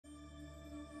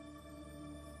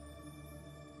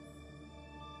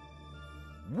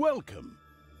Welcome!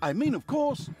 I mean, of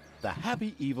course, the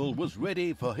happy evil was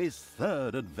ready for his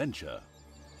third adventure.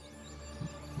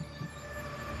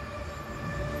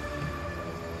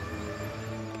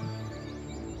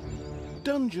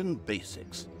 Dungeon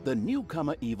Basics. The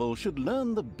newcomer evil should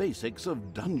learn the basics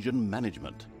of dungeon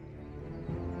management.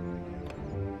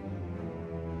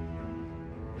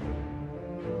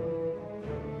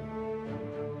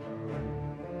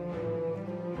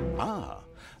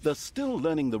 The still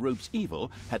learning the ropes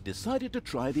evil had decided to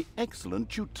try the excellent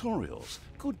tutorials.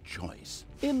 Good choice.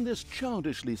 In this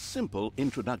childishly simple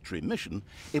introductory mission,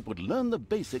 it would learn the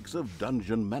basics of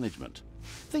dungeon management.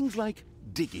 Things like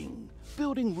digging,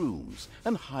 building rooms,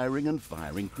 and hiring and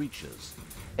firing creatures.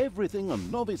 Everything a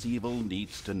novice evil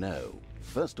needs to know.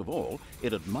 First of all,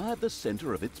 it admired the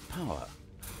center of its power,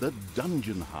 the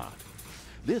dungeon heart.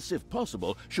 This, if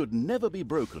possible, should never be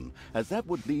broken, as that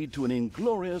would lead to an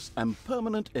inglorious and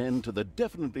permanent end to the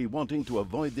definitely wanting to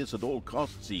avoid this at all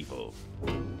costs evil.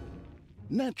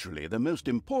 Naturally, the most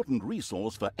important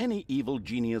resource for any evil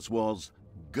genius was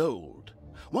gold.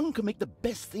 One can make the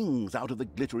best things out of the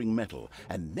glittering metal,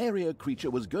 and nary a creature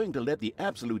was going to let the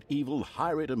absolute evil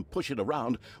hire it and push it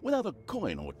around without a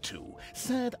coin or two.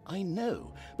 Sad, I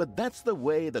know, but that's the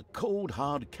way the cold,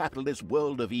 hard capitalist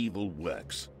world of evil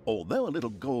works. Although a little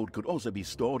gold could also be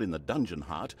stored in the dungeon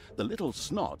heart, the little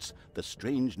snots, the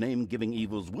strange name giving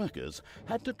evil's workers,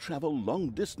 had to travel long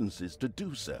distances to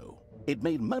do so. It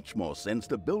made much more sense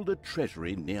to build a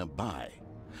treasury nearby.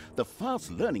 The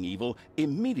fast-learning evil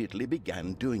immediately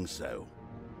began doing so.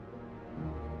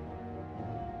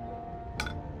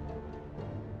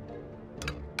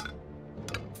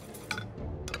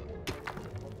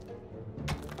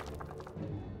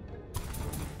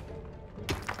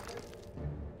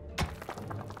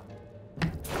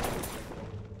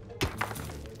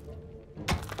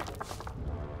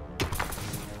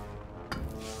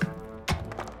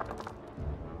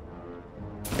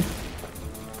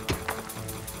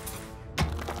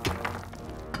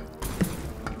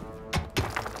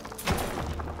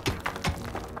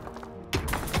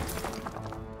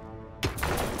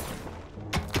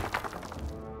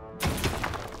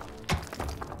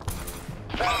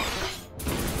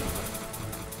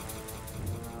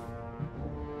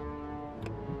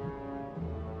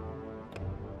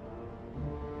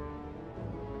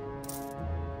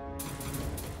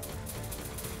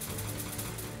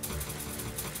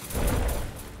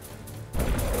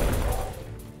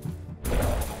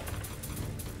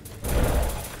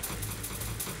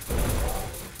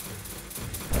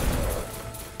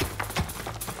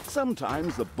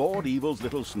 Sometimes the bored evil's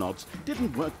little snots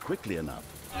didn't work quickly enough.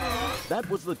 That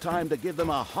was the time to give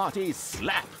them a hearty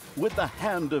slap with the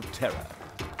hand of terror.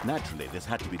 Naturally, this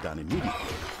had to be done immediately.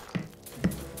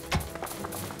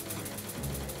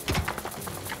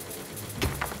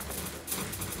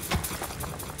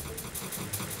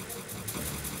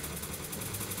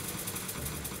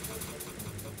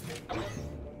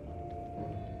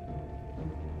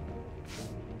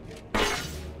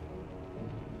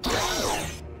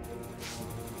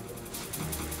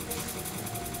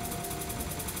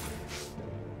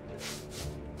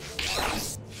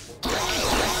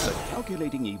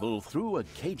 Calculating evil threw a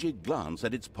cagey glance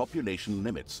at its population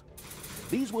limits.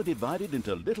 These were divided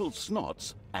into little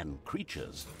snots and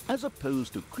creatures. As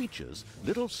opposed to creatures,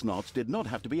 little snots did not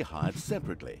have to be hired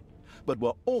separately, but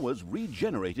were always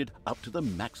regenerated up to the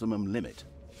maximum limit.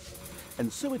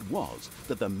 And so it was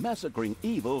that the massacring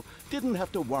evil didn't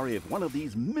have to worry if one of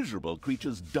these miserable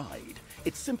creatures died.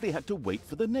 It simply had to wait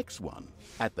for the next one.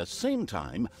 At the same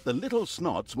time, the little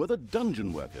snots were the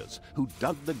dungeon workers who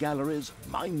dug the galleries,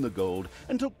 mined the gold,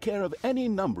 and took care of any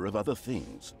number of other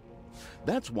things.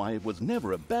 That's why it was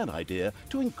never a bad idea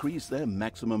to increase their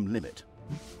maximum limit.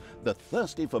 The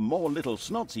thirsty for more little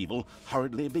snots evil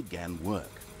hurriedly began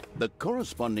work. The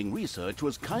corresponding research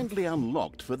was kindly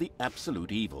unlocked for the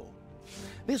absolute evil.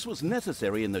 This was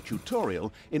necessary in the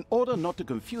tutorial in order not to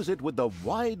confuse it with the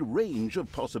wide range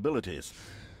of possibilities.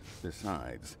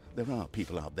 Besides, there are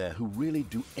people out there who really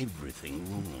do everything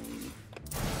wrong.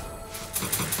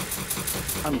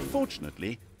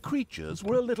 Unfortunately, creatures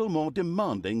were a little more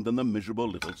demanding than the miserable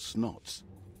little snots.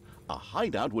 A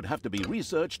hideout would have to be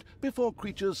researched before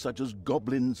creatures such as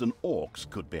goblins and orcs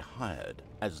could be hired.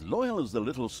 As loyal as the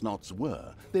little snots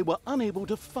were, they were unable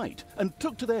to fight and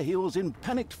took to their heels in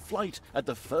panicked flight at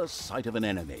the first sight of an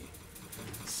enemy.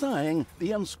 Sighing,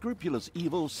 the unscrupulous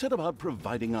evil set about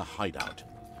providing a hideout.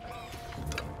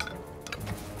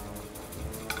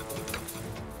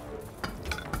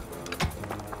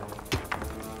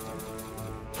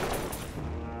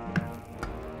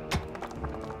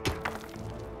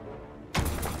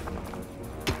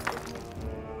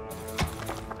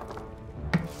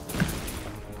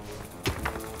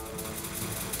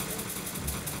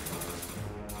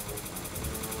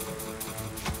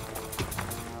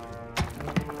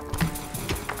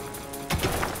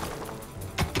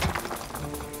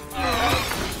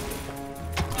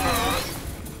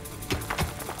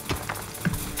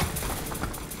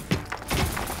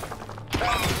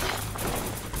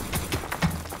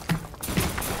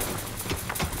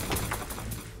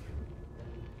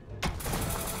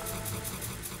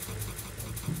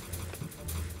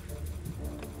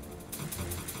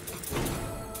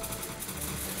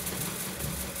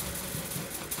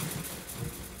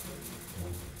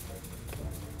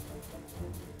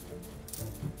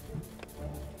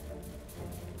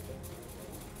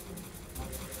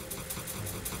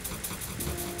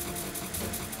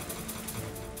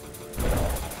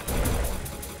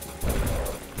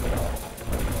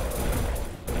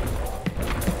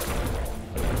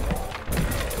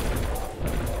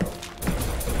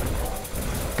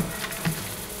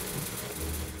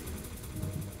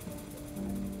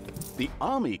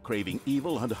 army craving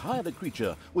evil had hired a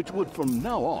creature which would from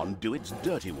now on do its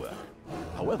dirty work.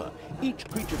 However, each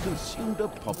creature consumed a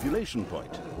population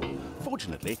point.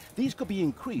 Fortunately, these could be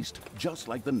increased just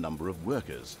like the number of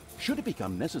workers. Should it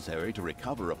become necessary to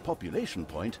recover a population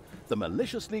point, the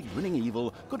maliciously grinning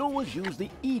evil could always use the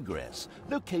egress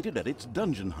located at its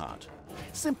dungeon heart.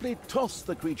 Simply toss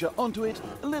the creature onto it,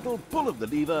 a little pull of the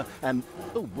lever, and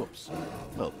oh, whoops.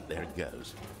 Well, there it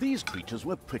goes. These creatures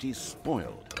were pretty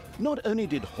spoiled. Not only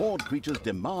did horde creatures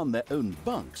demand their own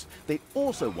bunks, they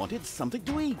also wanted something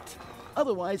to eat.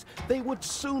 Otherwise, they would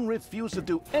soon refuse to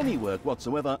do any work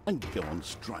whatsoever and go on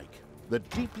strike. The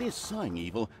deeply sighing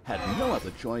evil had no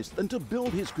other choice than to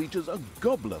build his creatures a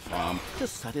gobbler farm to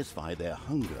satisfy their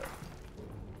hunger.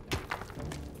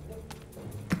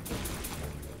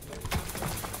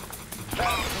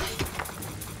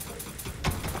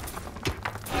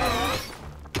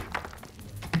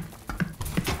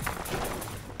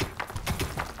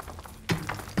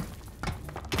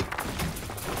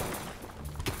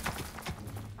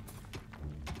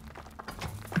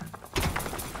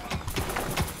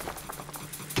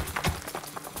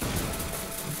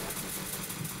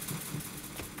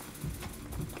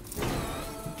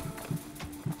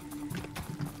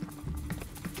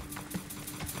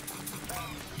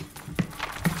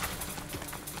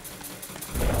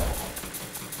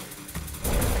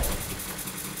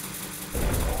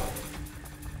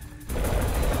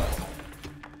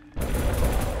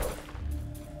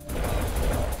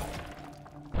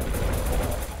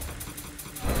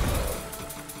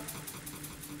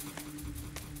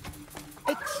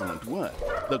 Excellent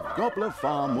work. The gobbler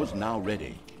farm was now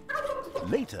ready.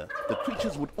 Later, the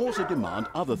creatures would also demand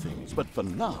other things, but for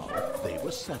now, they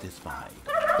were satisfied.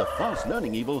 The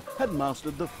fast-learning evil had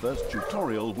mastered the first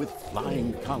tutorial with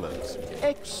flying colors.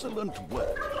 Excellent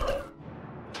work.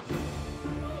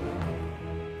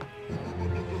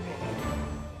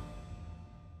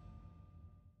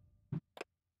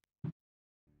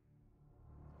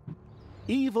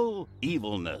 Evil,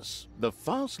 evilness. The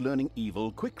fast-learning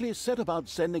evil quickly set about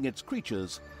sending its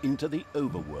creatures into the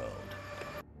overworld.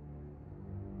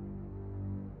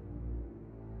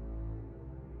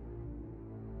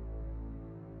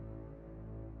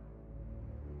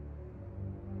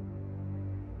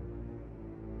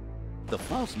 The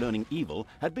fast-learning evil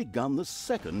had begun the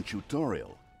second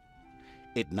tutorial.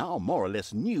 It now more or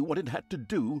less knew what it had to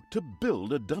do to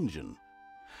build a dungeon.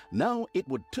 Now it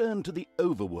would turn to the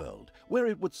overworld, where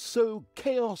it would sow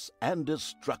chaos and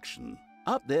destruction.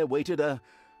 Up there waited a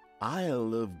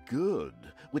Isle of Good,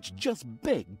 which just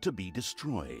begged to be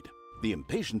destroyed. The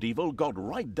impatient evil got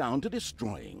right down to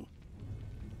destroying.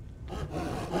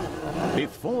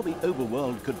 Before the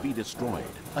overworld could be destroyed,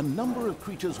 a number of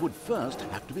creatures would first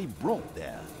have to be brought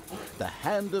there. The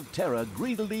Hand of Terror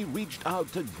greedily reached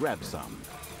out to grab some.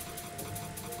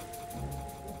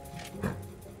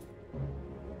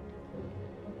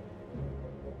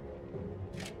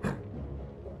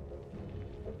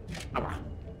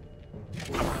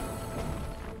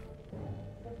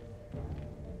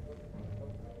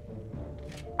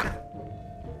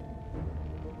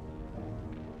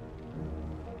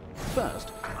 First,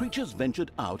 creatures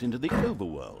ventured out into the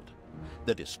overworld.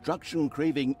 The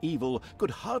destruction-craving evil could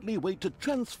hardly wait to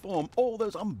transform all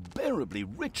those unbearably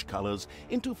rich colors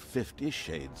into 50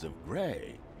 shades of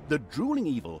gray. The drooling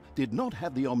evil did not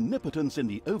have the omnipotence in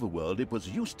the overworld it was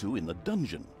used to in the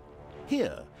dungeon.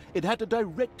 Here, it had to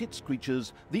direct its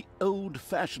creatures the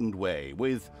old-fashioned way,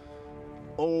 with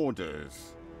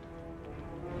orders.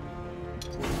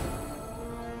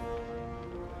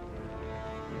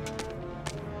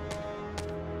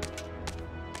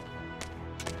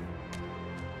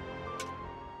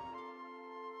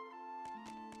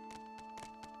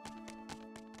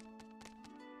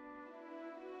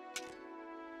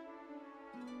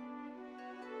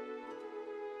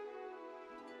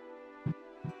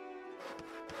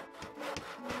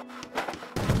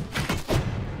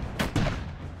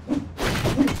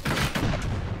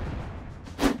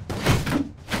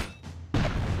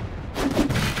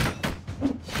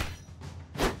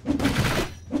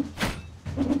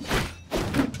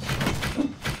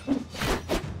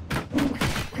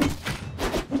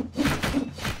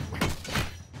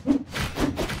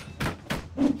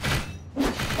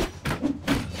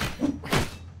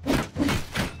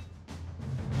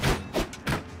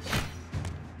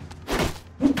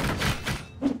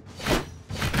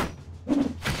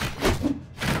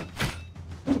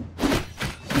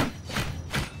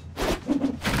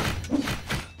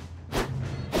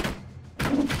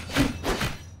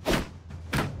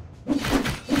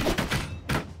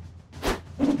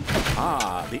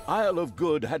 The Isle of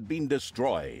Good had been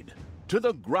destroyed. to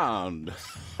the ground.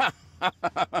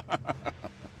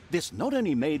 This not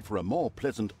only made for a more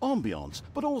pleasant ambiance,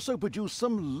 but also produced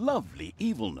some lovely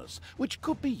evilness, which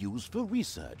could be used for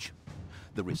research.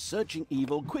 The researching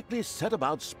evil quickly set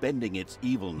about spending its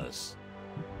evilness.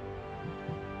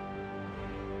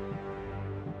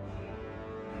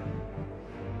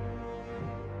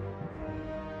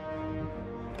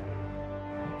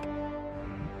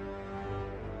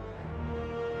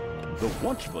 The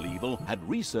watchful evil had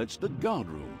researched the guard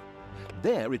room.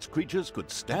 There its creatures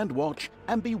could stand watch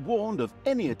and be warned of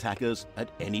any attackers at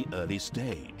any early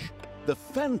stage. The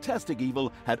fantastic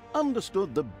evil had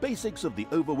understood the basics of the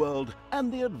overworld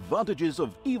and the advantages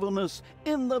of evilness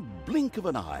in the blink of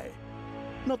an eye.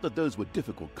 Not that those were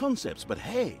difficult concepts, but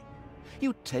hey,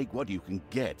 you take what you can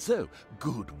get, so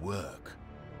good work.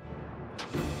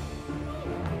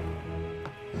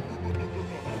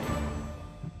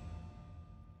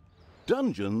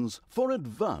 Dungeons for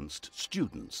advanced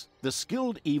students. The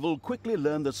skilled evil quickly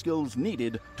learned the skills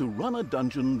needed to run a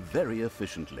dungeon very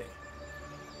efficiently.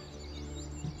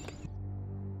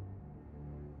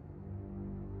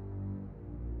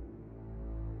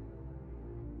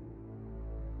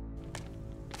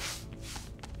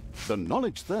 The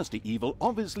knowledge-thirsty evil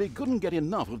obviously couldn't get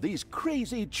enough of these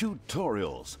crazy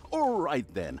tutorials. All right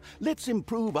then, let's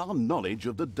improve our knowledge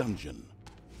of the dungeon.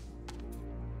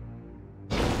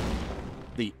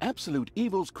 The absolute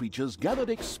evil's creatures gathered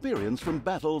experience from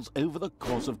battles over the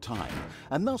course of time,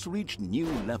 and thus reached new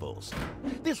levels.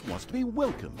 This was to be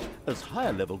welcomed, as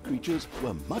higher-level creatures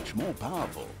were much more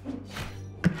powerful.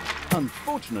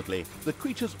 Unfortunately, the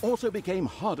creatures also became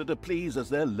harder to please as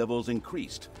their levels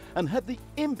increased, and had the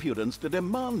impudence to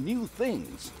demand new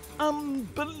things.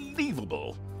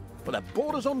 Unbelievable! But that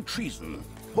borders on treason.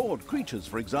 Horde creatures,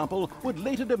 for example, would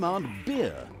later demand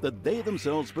beer that they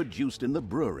themselves produced in the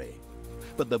brewery.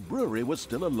 But the brewery was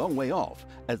still a long way off,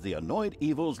 as the annoyed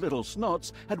evil's little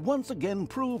snots had once again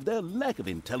proved their lack of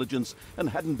intelligence and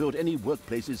hadn't built any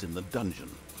workplaces in the dungeon.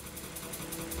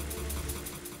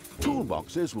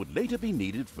 Toolboxes would later be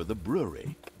needed for the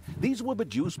brewery. These were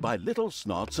produced by little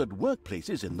snots at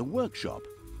workplaces in the workshop.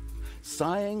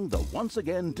 Sighing, the once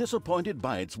again disappointed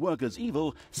by its workers'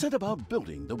 evil, set about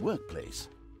building the workplace.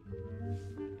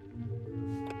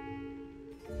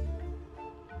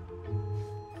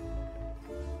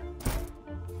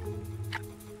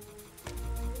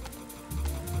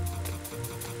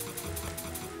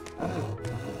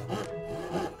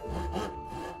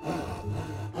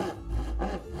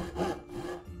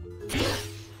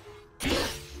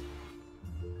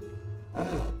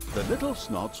 The little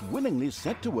snots willingly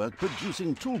set to work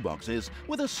producing toolboxes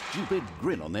with a stupid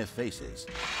grin on their faces.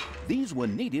 These were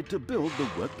needed to build the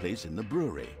workplace in the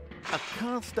brewery. A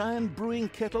cast iron brewing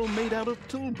kettle made out of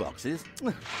toolboxes?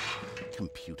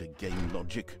 Computer game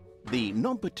logic. The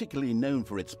not particularly known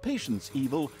for its patience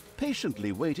evil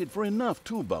patiently waited for enough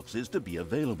toolboxes to be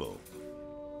available.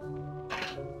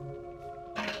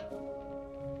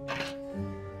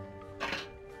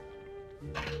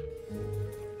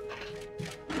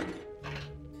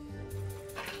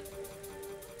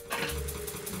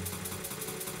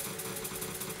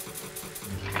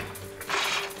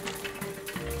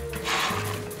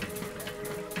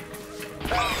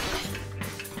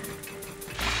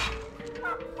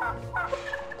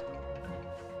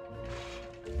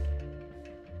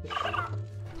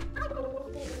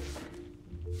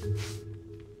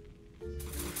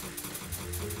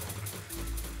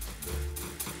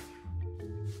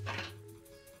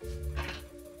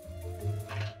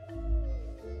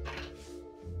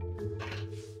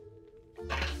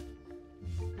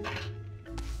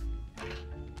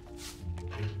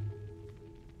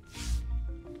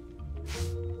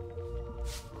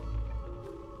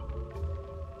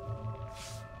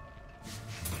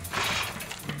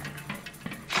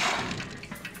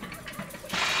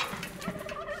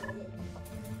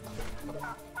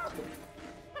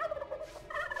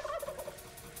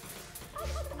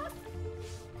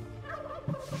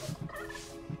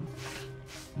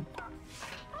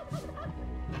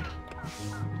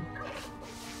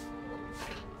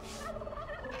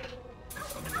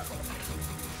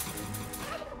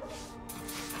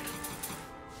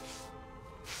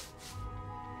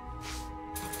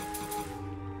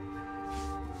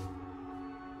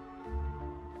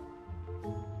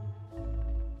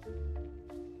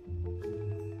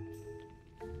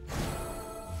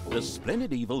 The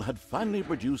splendid evil had finally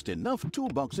produced enough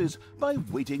toolboxes by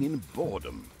waiting in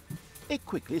boredom. It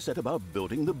quickly set about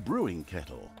building the brewing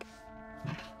kettle.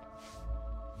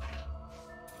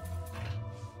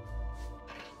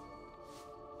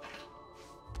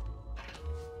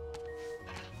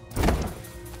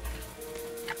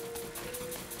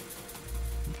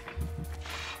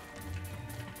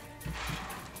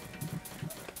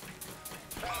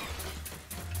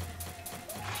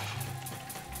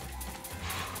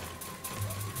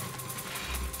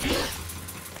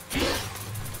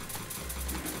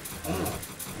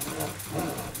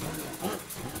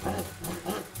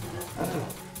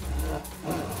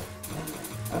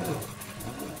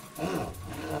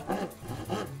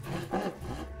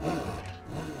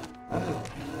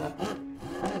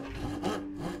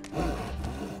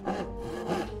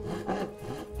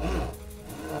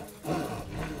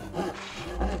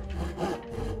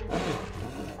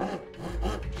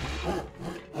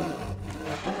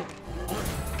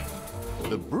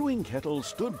 kettle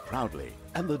stood proudly,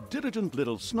 and the diligent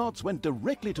little snots went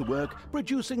directly to work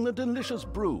producing the delicious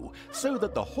brew, so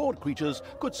that the horde creatures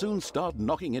could soon start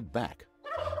knocking it back.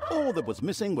 All that was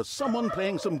missing was someone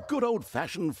playing some good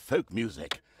old-fashioned folk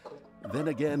music. Then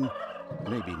again,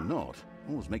 maybe not.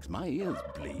 Always makes my ears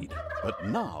bleed. But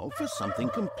now for something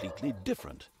completely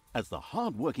different, as the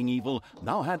hard-working evil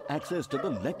now had access to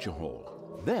the lecture hall.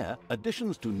 There,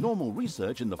 additions to normal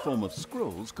research in the form of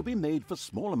scrolls could be made for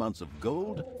small amounts of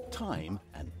gold, time,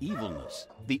 and evilness.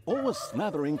 The always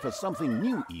slathering for something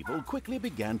new evil quickly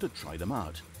began to try them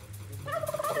out.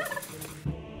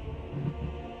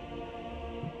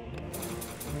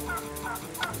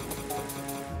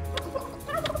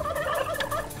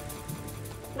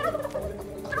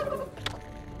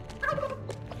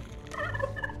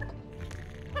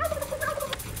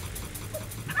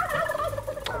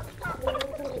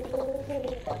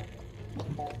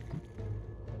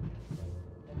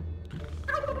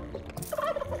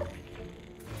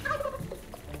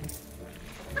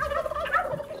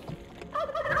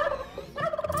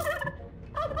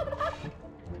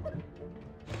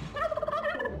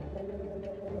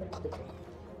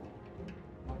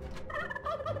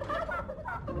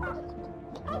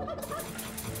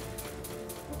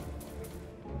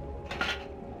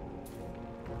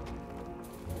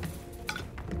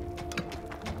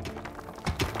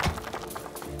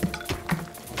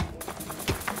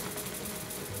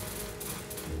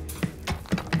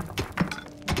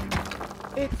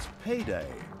 It's payday.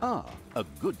 Ah, a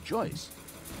good choice.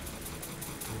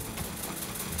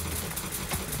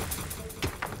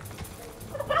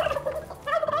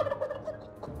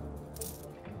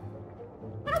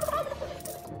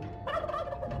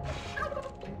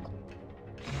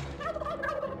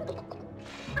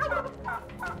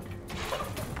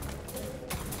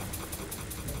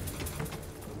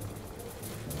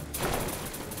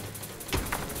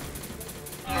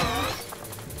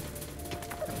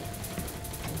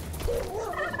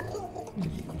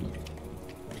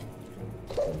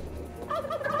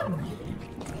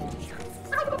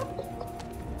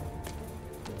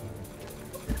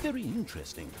 Very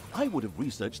interesting. I would have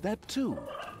researched that too.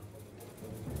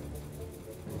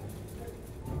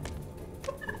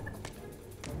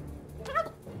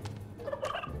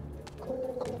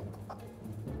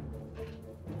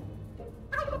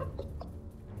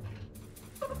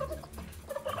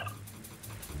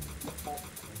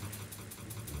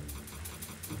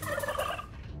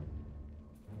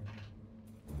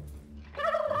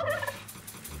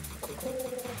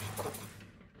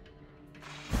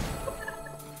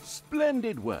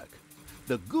 Splendid work.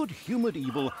 The good-humored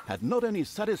evil had not only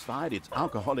satisfied its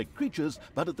alcoholic creatures,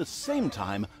 but at the same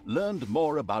time learned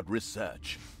more about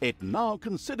research. It now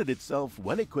considered itself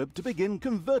well-equipped to begin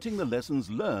converting the lessons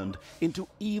learned into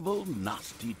evil,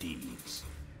 nasty deeds.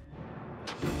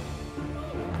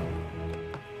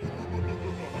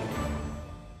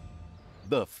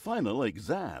 The final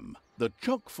exam. The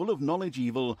chock-full of knowledge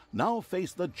evil now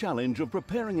faced the challenge of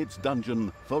preparing its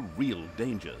dungeon for real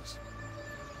dangers.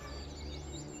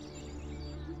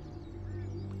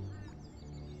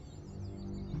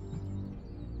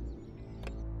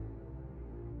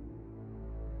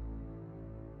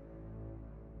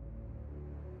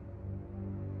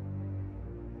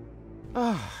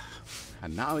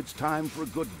 And now it's time for a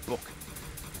good book.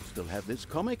 I still have this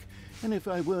comic, and if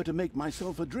I were to make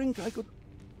myself a drink, I could...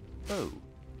 Oh,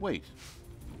 wait.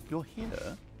 You're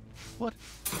here? What?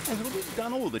 I've already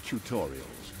done all the tutorials.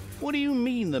 What do you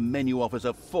mean the menu offers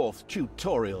a fourth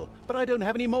tutorial? But I don't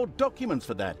have any more documents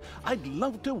for that. I'd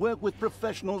love to work with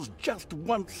professionals just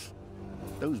once.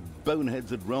 Those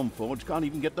boneheads at Realmforge can't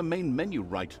even get the main menu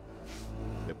right.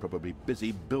 They're probably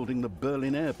busy building the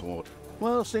Berlin airport.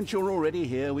 Well, since you're already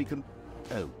here, we can...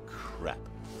 Oh, crap.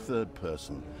 Third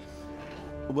person.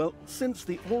 Well, since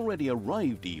the already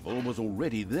arrived evil was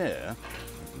already there,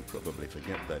 you can probably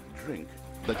forget that drink.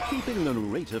 But keeping the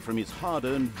narrator from his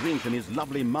hard-earned drink and his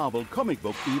lovely Marvel comic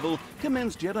book evil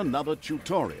commenced yet another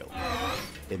tutorial.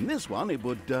 In this one, it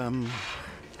would,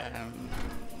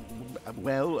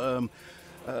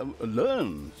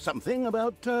 learn something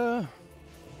about,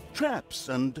 traps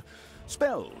and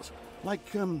spells, like,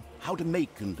 how to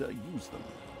make and use them.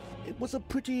 It was a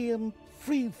pretty,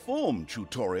 free-form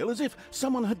tutorial, as if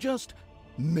someone had just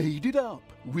made it up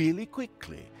really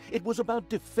quickly. It was about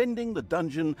defending the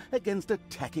dungeon against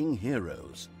attacking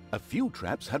heroes. A few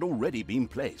traps had already been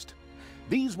placed.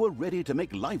 These were ready to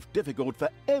make life difficult for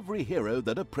every hero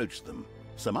that approached them.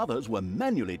 Some others were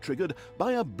manually triggered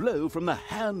by a blow from the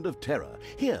Hand of Terror.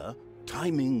 Here,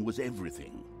 timing was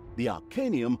everything. The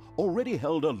Arcanium already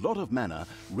held a lot of mana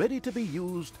ready to be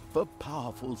used for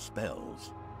powerful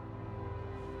spells.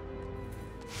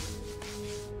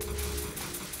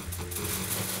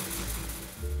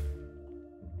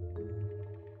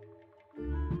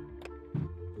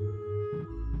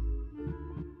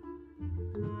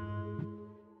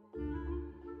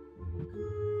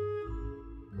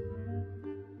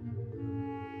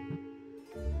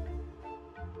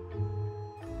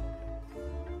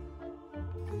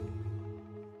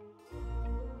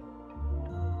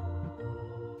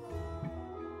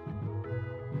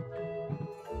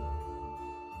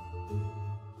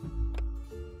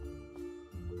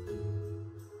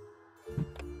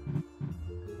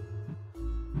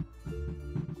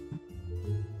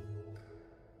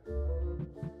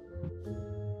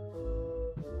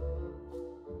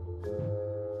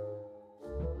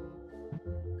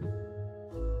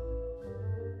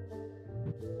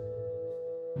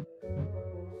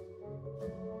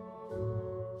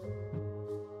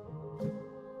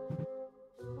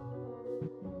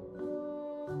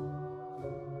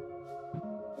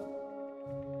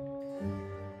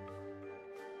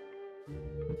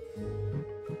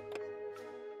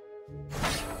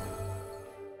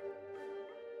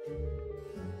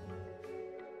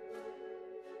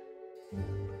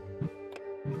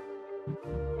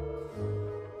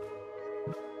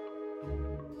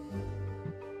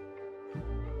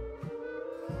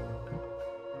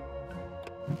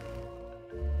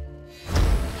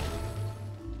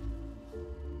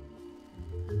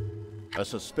 A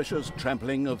suspicious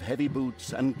trampling of heavy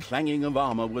boots and clanging of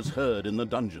armor was heard in the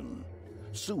dungeon.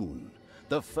 Soon,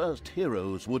 the first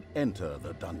heroes would enter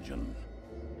the dungeon.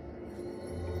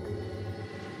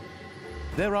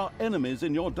 There are enemies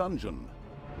in your dungeon.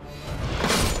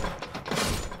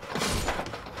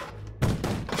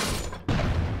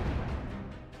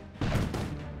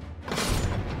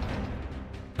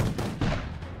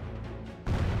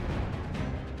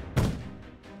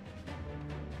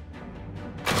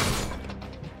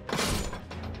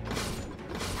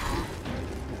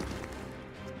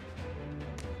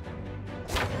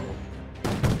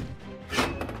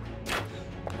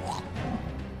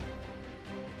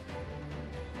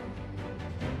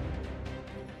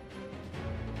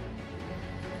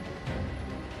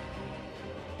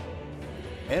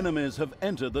 Enemies have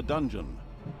entered the dungeon.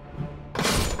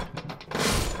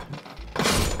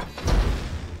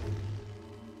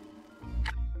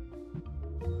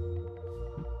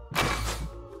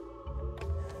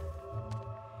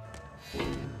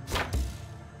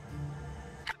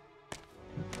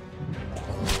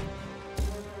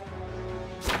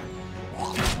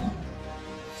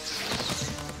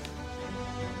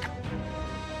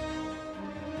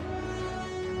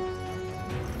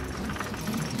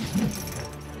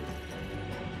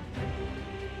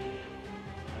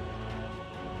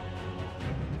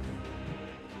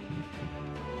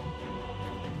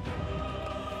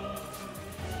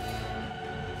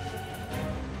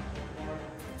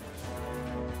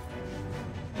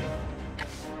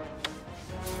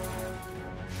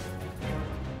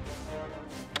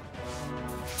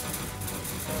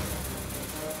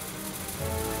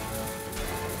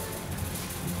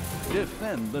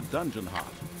 Defend the dungeon heart.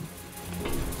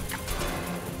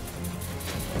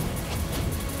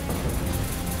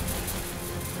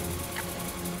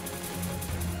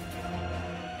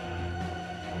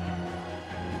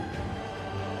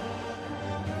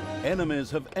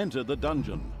 Enemies have entered the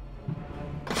dungeon.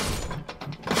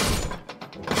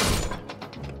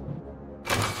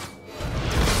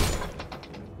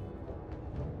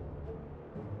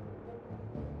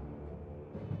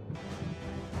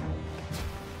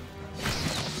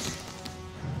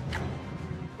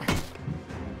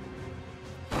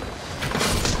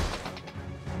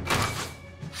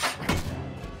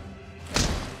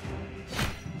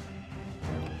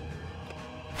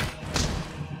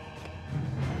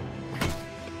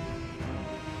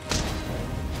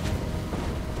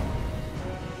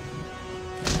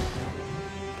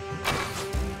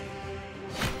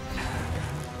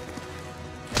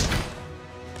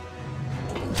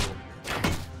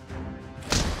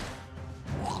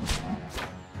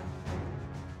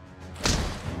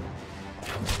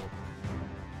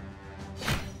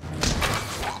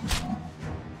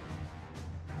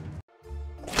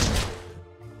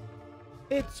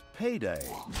 It's payday.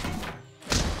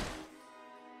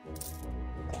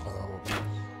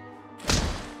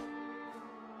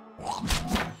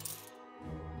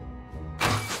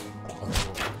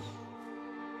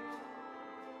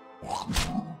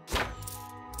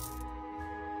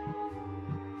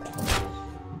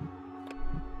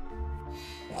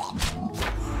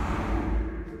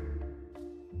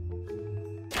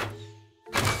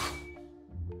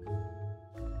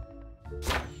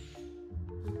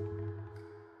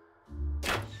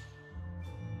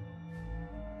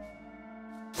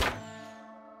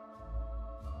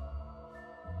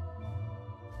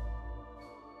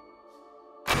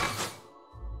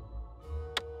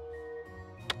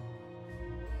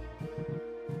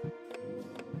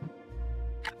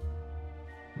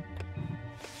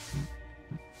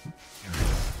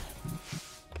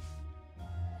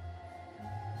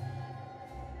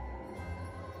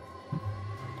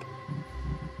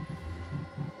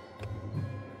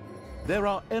 There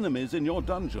are enemies in your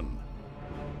dungeon.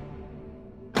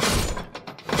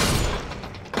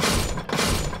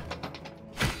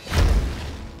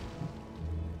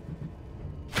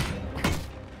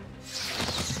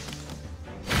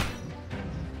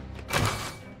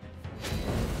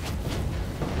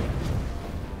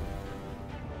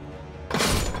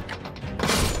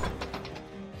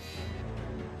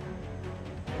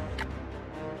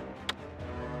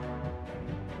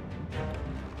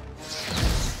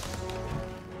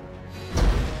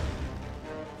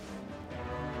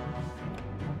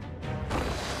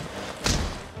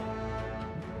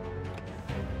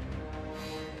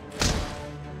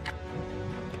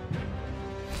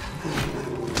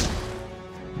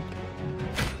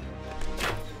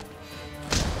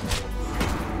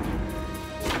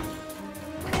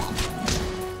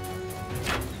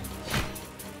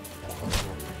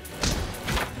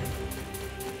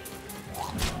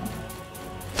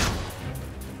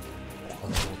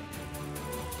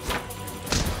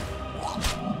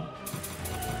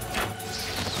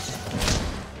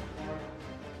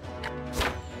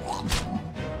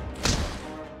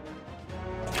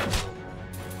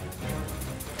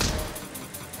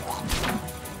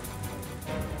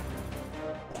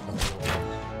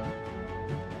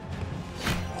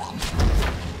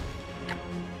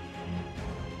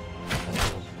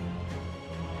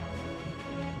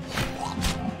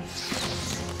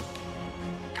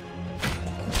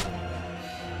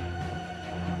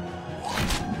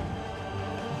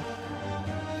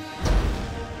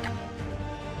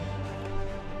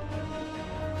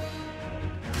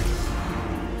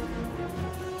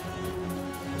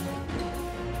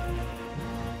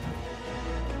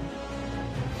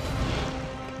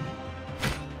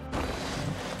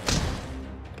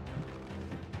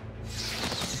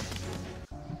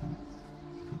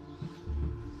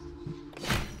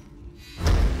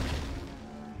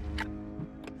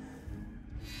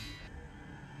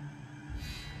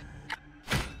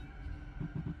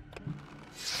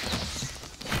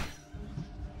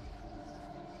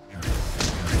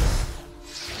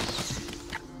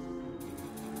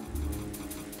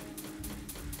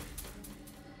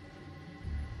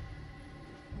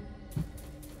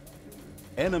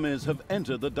 Enemies have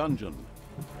entered the dungeon.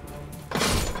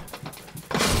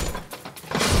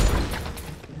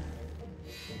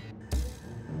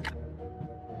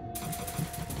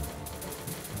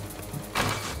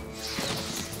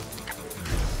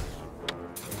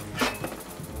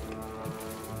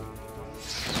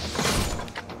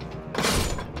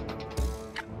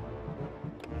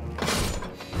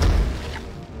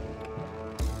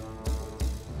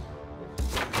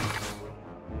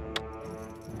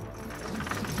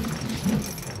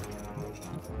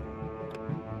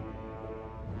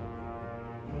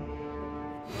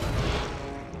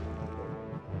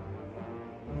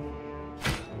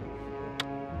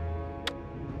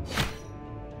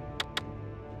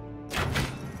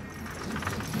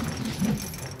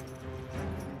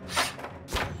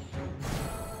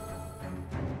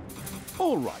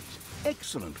 All right,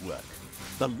 excellent work.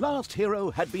 The last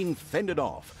hero had been fended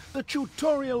off. The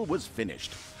tutorial was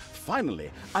finished.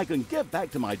 Finally, I can get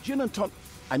back to my gin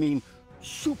and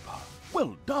super.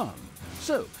 Well done.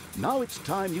 So, now it's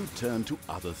time you turn to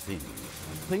other things.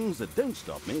 Things that don't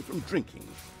stop me from drinking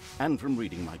and from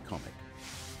reading my comic.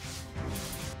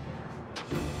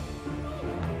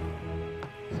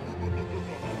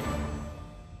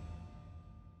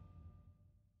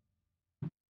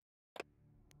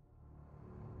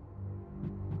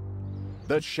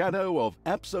 The Shadow of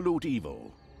Absolute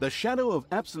Evil. The Shadow of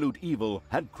Absolute Evil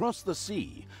had crossed the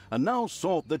sea and now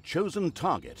sought the chosen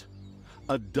target,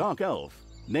 a dark elf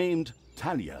named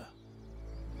Talia.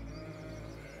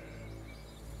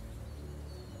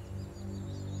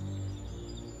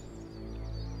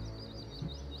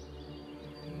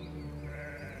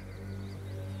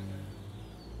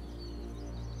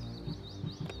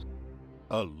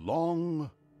 A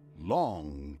long,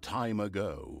 long time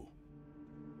ago.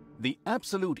 The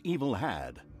Absolute Evil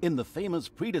had, in the famous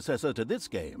predecessor to this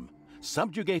game,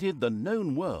 subjugated the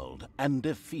known world and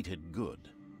defeated good.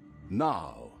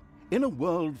 Now, in a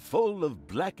world full of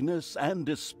blackness and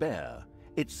despair,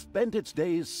 it spent its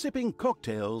days sipping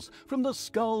cocktails from the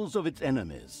skulls of its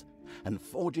enemies and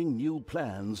forging new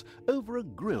plans over a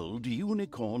grilled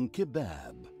unicorn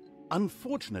kebab.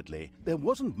 Unfortunately, there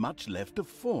wasn't much left to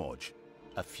forge.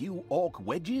 A few orc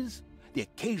wedges? The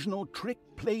occasional trick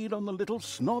played on the little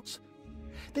snots?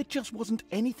 There just wasn't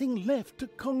anything left to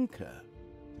conquer.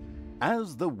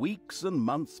 As the weeks and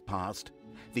months passed,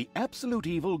 the Absolute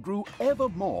Evil grew ever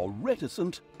more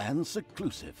reticent and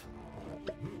seclusive.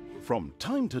 From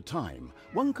time to time,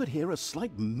 one could hear a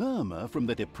slight murmur from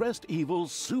the depressed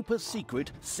evil's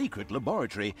super-secret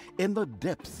laboratory in the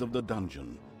depths of the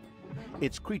dungeon.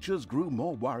 Its creatures grew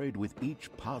more worried with each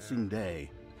passing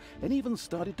day, and even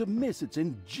started to miss its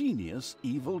ingenious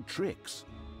evil tricks.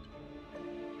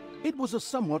 It was a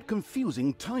somewhat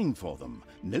confusing time for them.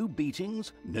 No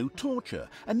beatings, no torture,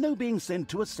 and no being sent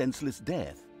to a senseless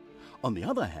death. On the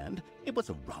other hand, it was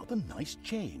a rather nice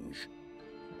change.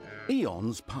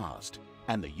 Eons passed,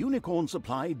 and the unicorn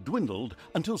supply dwindled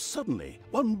until suddenly,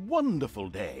 one wonderful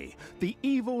day, the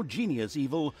evil genius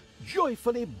evil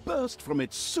joyfully burst from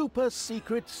its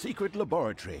super-secret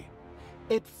laboratory.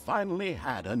 It finally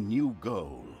had a new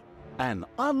goal. An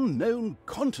unknown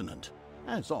continent,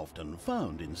 as often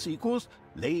found in sequels,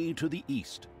 lay to the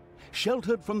east,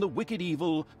 sheltered from the wicked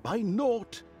evil by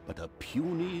naught but a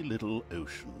puny little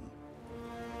ocean.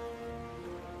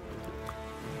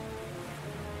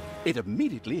 It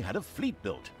immediately had a fleet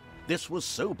built. This was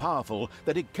so powerful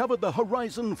that it covered the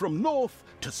horizon from north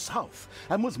to south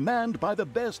and was manned by the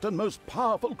best and most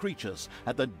powerful creatures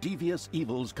at the devious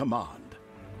evil's command.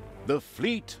 The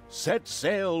fleet set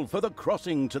sail for the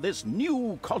crossing to this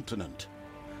new continent,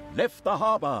 left the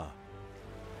harbor,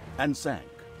 and sank.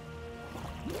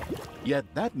 Yet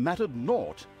that mattered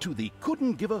naught to the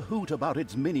couldn't give a hoot about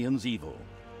its minions evil.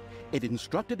 It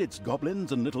instructed its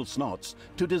goblins and little snots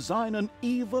to design an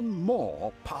even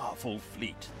more powerful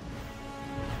fleet.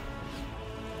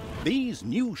 These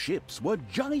new ships were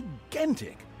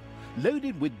gigantic.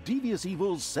 Loaded with devious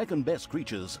evil's second-best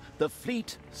creatures, the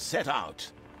fleet set out.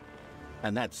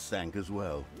 And that sank as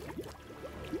well.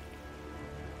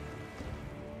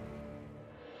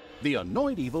 The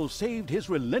annoyed evil saved his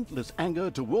relentless anger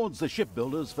towards the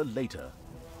shipbuilders for later.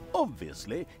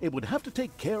 Obviously, it would have to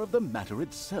take care of the matter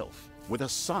itself. With a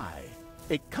sigh,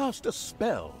 it cast a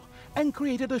spell and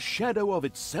created a shadow of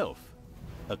itself,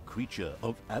 a creature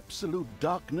of absolute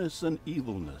darkness and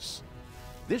evilness.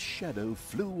 This shadow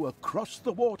flew across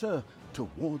the water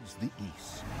towards the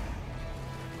east.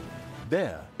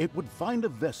 There, it would find a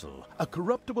vessel, a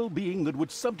corruptible being that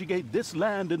would subjugate this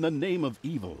land in the name of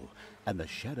evil. And the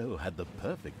shadow had the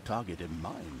perfect target in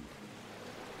mind.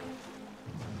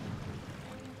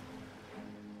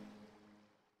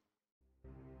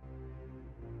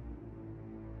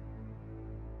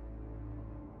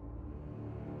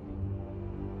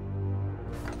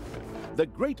 The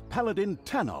great paladin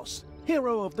Tanos,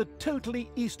 hero of the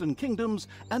totally Eastern Kingdoms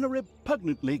and a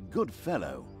repugnantly good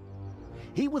fellow.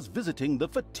 He was visiting the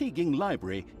fatiguing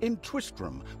library in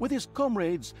Twistram with his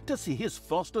comrades to see his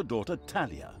foster daughter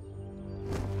Talia.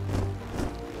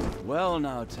 Well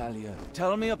now, Talia,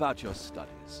 tell me about your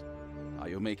studies. Are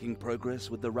you making progress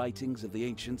with the writings of the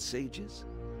ancient sages?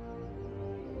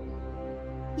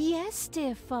 Yes,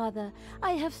 dear father,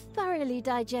 I have thoroughly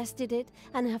digested it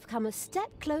and have come a step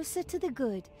closer to the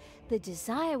good. The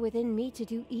desire within me to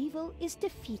do evil is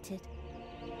defeated.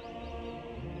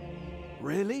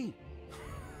 Really?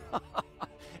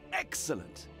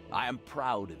 Excellent! I am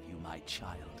proud of you, my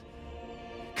child.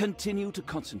 Continue to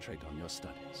concentrate on your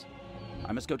studies.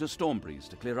 I must go to Stormbreeze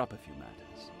to clear up a few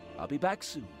matters. I'll be back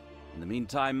soon. In the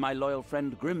meantime, my loyal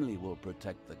friend Grimly will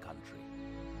protect the country.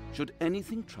 Should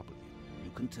anything trouble you,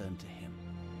 you can turn to him.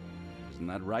 Isn't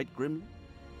that right, Grimly?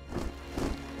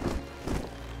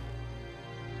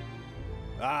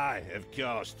 Aye, of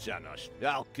course, Tanos.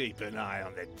 I'll keep an eye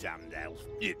on the damned elf.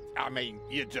 I mean,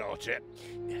 your daughter.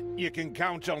 You can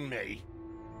count on me.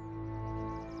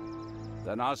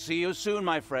 Then I'll see you soon,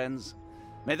 my friends.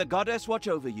 May the goddess watch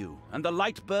over you, and the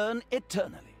light burn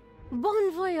eternally.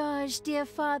 Bon voyage, dear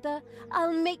father.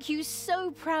 I'll make you so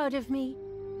proud of me.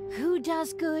 Who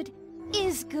does good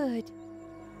is good.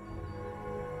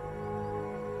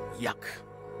 Yuck.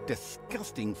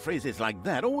 Disgusting phrases like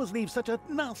that always leave such a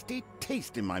nasty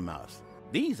taste in my mouth.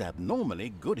 These abnormally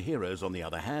good heroes, on the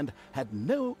other hand, had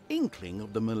no inkling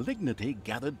of the malignity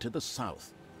gathered to the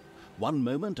south. One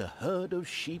moment a herd of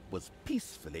sheep was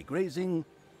peacefully grazing,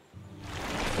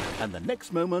 and the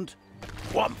next moment,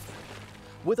 whomp!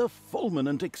 With a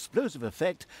fulminant explosive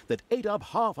effect that ate up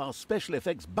half our special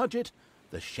effects budget,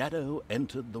 the shadow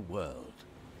entered the world.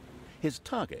 His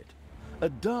target, a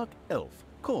dark elf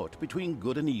caught between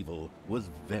good and evil,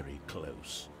 was very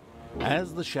close.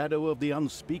 As the shadow of the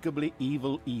unspeakably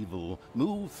evil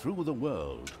moved through the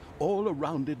world, all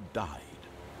around it died.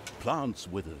 Plants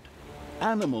withered.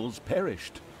 Animals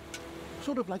perished.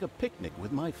 Sort of like a picnic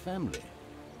with my family.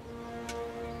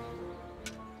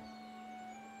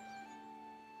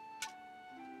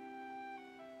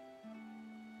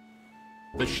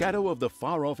 The shadow of the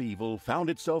far-off evil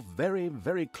found itself very,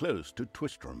 very close to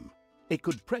Twistram. It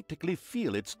could practically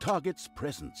feel its target's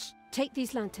presence. Take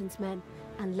these lanterns, men,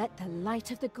 and let the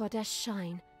light of the goddess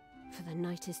shine. For the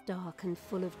night is dark and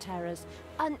full of terrors.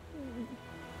 And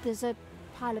there's a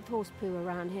pile of horse poo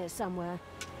around here somewhere.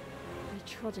 I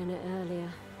trod in it earlier.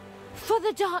 For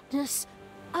the darkness!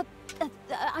 I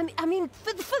mean,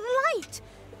 for the light!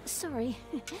 Sorry,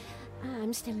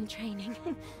 I'm still in training.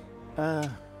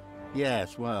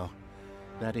 Yes, well,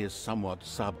 that is somewhat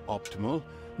suboptimal.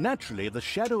 Naturally, the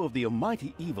shadow of the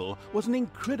almighty evil was an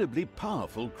incredibly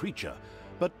powerful creature,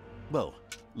 but, well,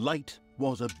 light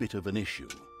was a bit of an issue.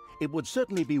 It would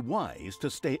certainly be wise to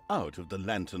stay out of the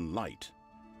lantern light.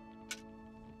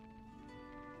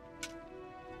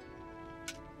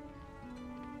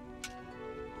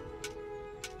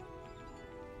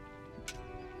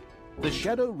 The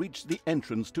shadow reached the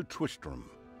entrance to Twistram.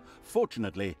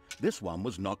 Fortunately, this one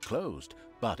was not closed,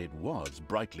 but it was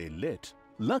brightly lit.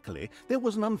 Luckily, there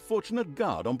was an unfortunate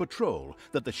guard on patrol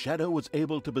that the shadow was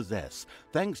able to possess,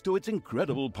 thanks to its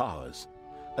incredible powers,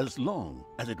 as long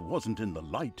as it wasn't in the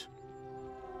light.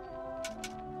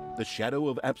 The shadow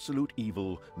of absolute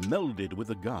evil melded with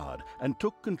the guard and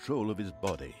took control of his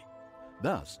body.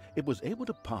 Thus, it was able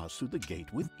to pass through the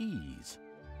gate with ease.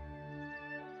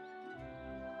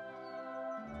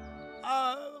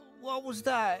 What was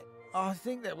that? I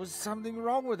think there was something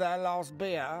wrong with our last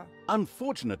beer.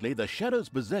 Unfortunately, the shadow's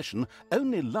possession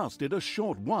only lasted a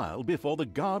short while before the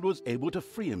guard was able to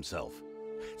free himself.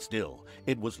 Still,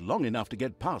 it was long enough to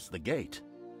get past the gate.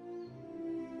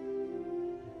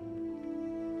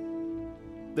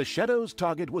 The shadow's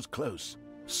target was close,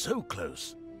 so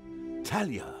close.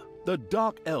 Talia, the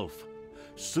dark elf.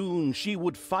 Soon she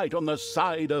would fight on the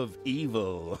side of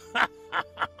evil.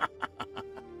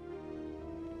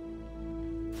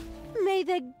 May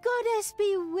the goddess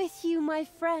be with you, my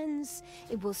friends.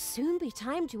 It will soon be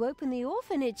time to open the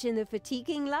orphanage in the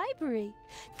fatiguing library.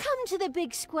 Come to the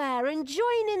big square and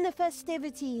join in the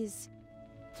festivities.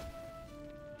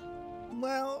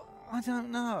 Well, I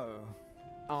don't know.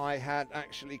 I had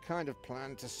actually kind of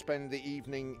planned to spend the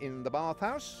evening in the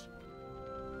bathhouse.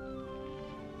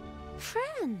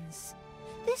 Friends,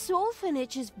 this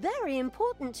orphanage is very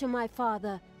important to my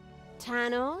father.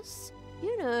 Tanos,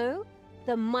 you know,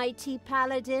 the mighty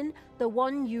paladin, the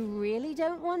one you really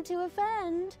don't want to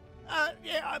offend.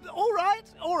 Yeah,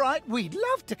 all right, we'd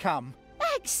love to come.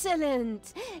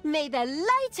 Excellent! May the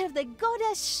light of the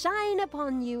goddess shine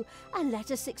upon you, and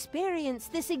let us experience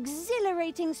this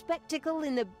exhilarating spectacle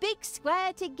in the big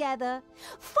square together.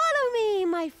 Follow me,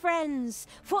 my friends,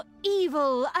 for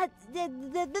evil,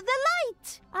 the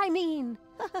light, I mean.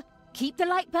 Keep the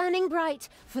light burning bright,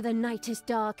 for the night is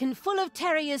dark and full of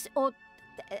terrors or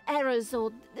errors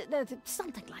or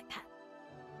something like that.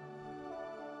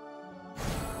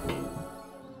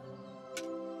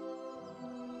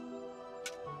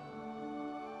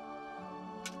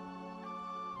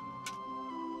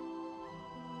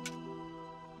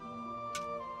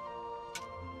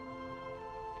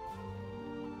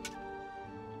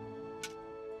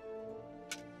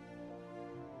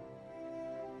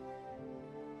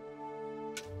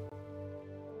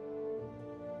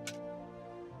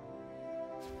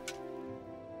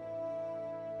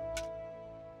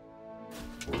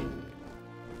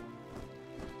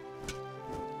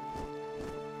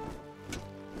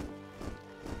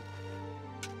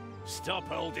 Stop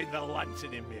holding the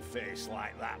lantern in my face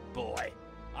like that, boy.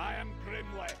 I am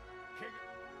Grimly, King...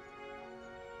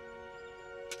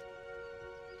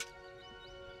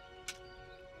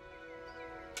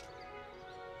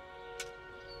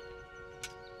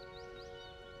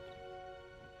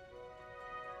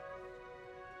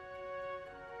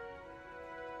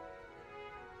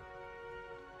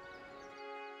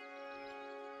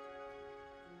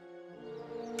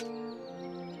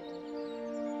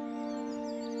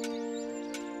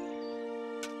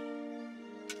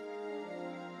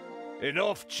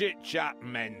 Enough chit-chat,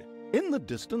 men. In the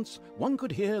distance, one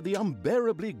could hear the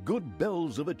unbearably good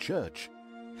bells of a church.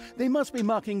 They must be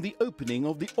marking the opening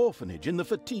of the orphanage in the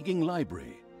fatiguing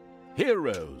library.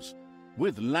 Heroes,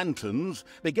 with lanterns,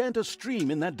 began to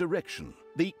stream in that direction.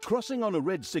 The crossing on a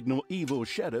red signal evil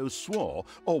shadow swore,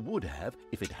 or would have,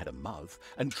 if it had a mouth,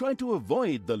 and tried to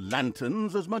avoid the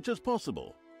lanterns as much as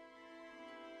possible.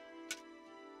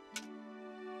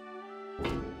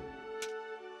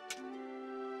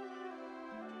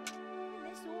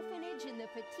 In the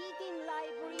fatiguing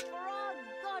library for our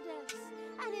goddess,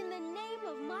 and in the name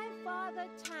of my father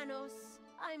Tanos,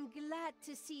 I'm glad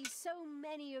to see so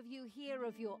many of you here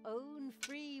of your own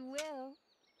free will.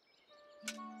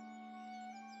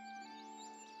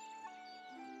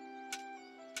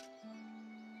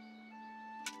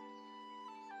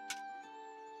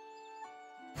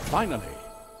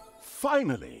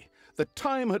 Finally, the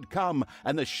time had come,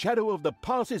 and the shadow of the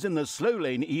passes in the slow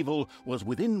lane evil was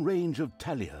within range of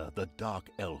Talia, the dark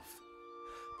elf.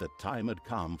 The time had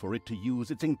come for it to use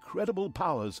its incredible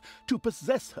powers to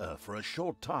possess her for a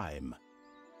short time.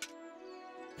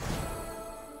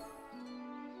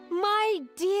 My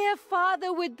dear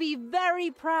father would be very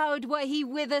proud were he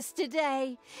with us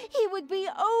today. He would be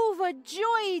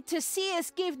overjoyed to see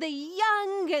us give the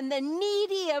young and the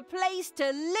needy a place to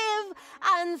live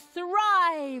and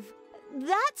thrive.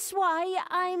 That's why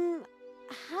I'm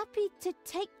happy to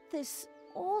take this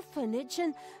orphanage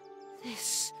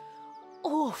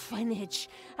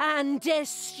and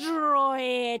destroy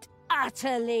it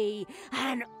utterly,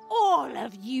 and all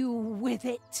of you with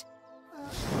it.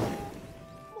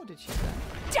 What did she say?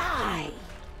 Die!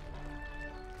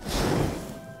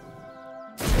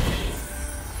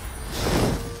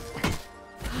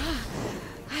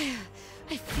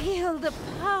 I feel the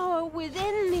power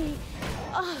within me.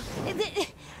 Oh,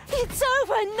 it's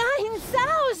over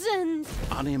 9,000!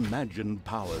 Unimagined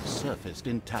powers surfaced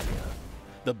in Talia,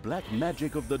 the black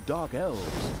magic of the Dark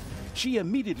Elves. She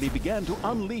immediately began to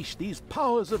unleash these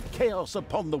powers of chaos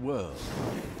upon the world.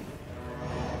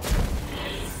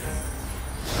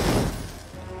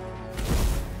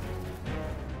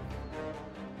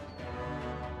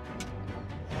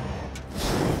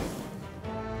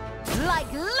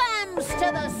 Like lambs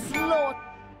to the slaughter!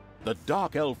 The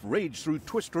Dark Elf raged through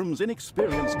Twistrom's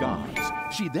inexperienced guards.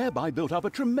 She thereby built up a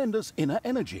tremendous inner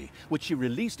energy, which she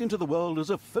released into the world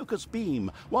as a focus beam,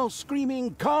 while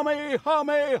screaming,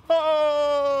 Kamehameha!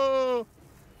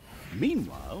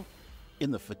 Meanwhile, in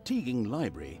the fatiguing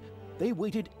library, they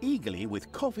waited eagerly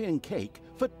with coffee and cake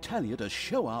for Talia to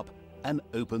show up and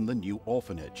open the new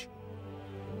orphanage.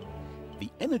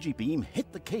 The energy beam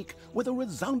hit the cake with a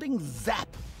resounding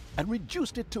zap and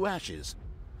reduced it to ashes.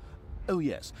 Oh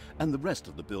yes, and the rest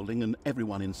of the building and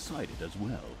everyone inside it as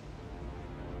well.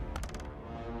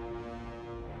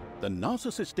 The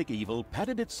narcissistic evil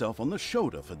patted itself on the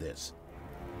shoulder for this.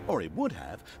 Or it would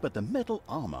have, but the metal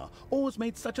armor always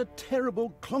made such a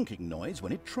terrible clonking noise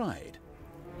when it tried.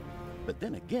 But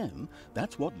then again,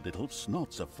 that's what little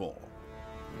snots are for.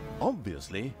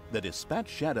 Obviously, the Dispatch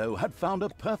Shadow had found a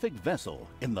perfect vessel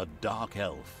in the Dark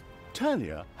Elf.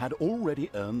 Talia had already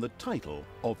earned the title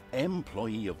of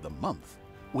Employee of the Month,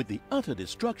 with the utter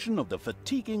destruction of the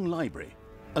fatiguing library,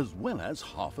 as well as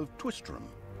half of Twistram.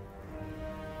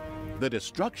 The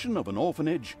destruction of an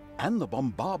orphanage and the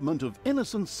bombardment of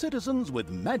innocent citizens with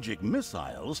magic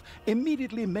missiles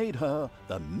immediately made her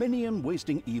the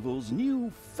minion-wasting evil's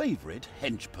new favorite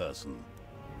henchperson.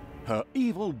 Her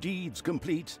evil deeds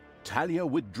complete, Talia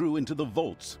withdrew into the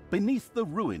vaults beneath the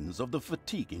ruins of the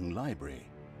fatiguing library.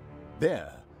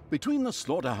 There, between the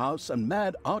slaughterhouse and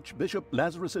Mad Archbishop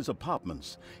Lazarus's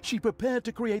apartments, she prepared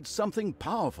to create something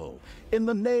powerful in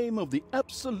the name of the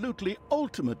absolutely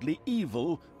ultimately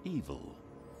evil.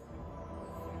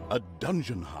 A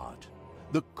dungeon heart,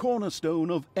 the cornerstone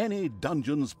of any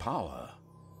dungeon's power.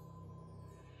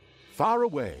 Far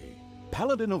away,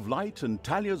 Paladin of Light and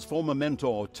Talia's former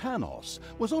mentor, Tanos,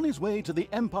 was on his way to the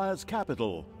Empire's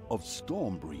capital of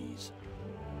Stormbreeze.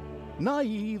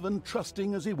 Naive and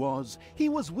trusting as he was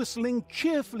whistling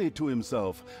cheerfully to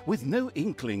himself, with no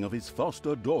inkling of his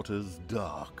foster daughter's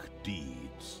dark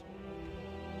deeds.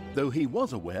 Though he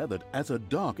was aware that as a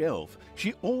dark elf,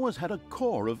 she always had a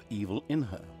core of evil in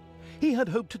her. He had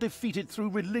hoped to defeat it through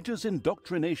religious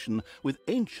indoctrination with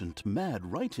ancient mad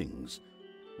writings.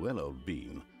 Well, old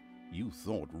bean, you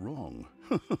thought wrong.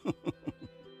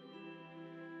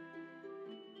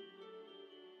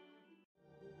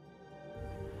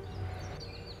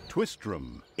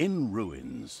 Twistram in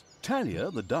ruins.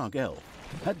 Talia, the Dark Elf,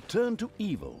 had turned to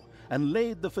evil and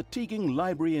laid the fatiguing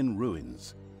library in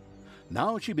ruins.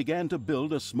 Now she began to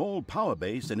build a small power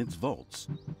base in its vaults,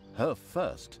 her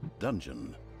first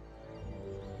dungeon.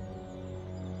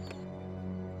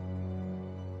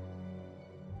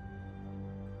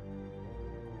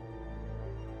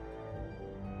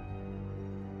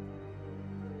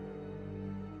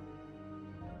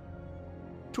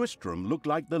 Twistram looked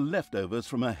like the leftovers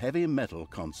from a heavy metal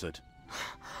concert.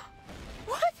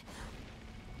 What?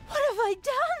 What have I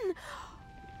done?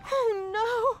 Oh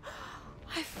no!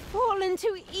 I've fallen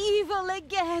to evil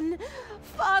again.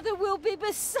 Father will be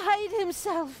beside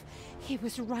himself. He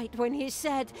was right when he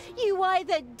said, you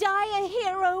either die a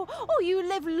hero or you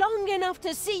live long enough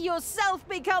to see yourself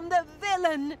become the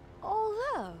villain.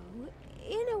 Although,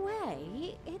 in a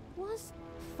way, it was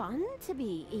fun to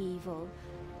be evil.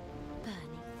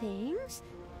 Burning things,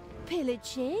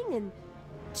 pillaging, and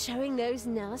showing those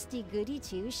nasty goody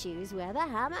two-shoes where the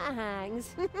hammer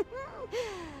hangs.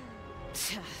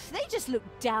 They just look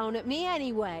down at me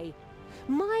anyway.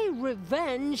 My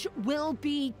revenge will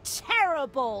be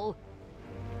terrible.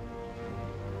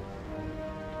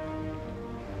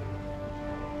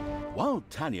 While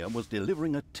Talia was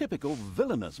delivering a typical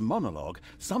villainous monologue,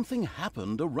 something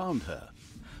happened around her.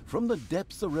 From the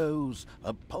depths arose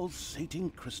a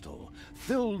pulsating crystal,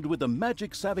 filled with the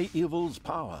magic-savvy evil's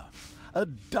power. A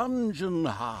dungeon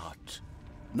heart.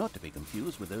 Not to be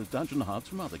confused with those dungeon hearts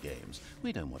from other games.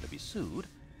 We don't want to be sued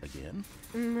again.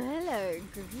 Hello,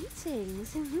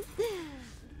 greetings.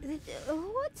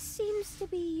 What seems to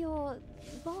be your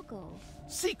boggle?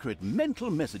 Secret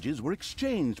mental messages were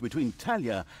exchanged between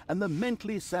Talia and the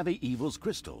mentally savvy evil's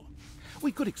crystal.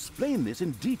 We could explain this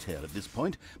in detail at this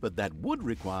point, but that would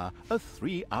require a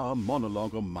 3-hour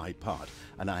monologue on my part,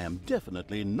 and I am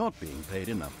definitely not being paid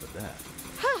enough for that.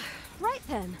 Right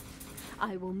then.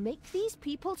 I will make these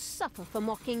people suffer for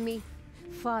mocking me.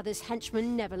 Father's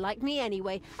henchmen never liked me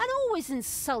anyway, and always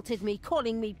insulted me,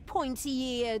 calling me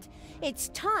pointy-eared. It's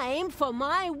time for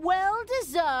my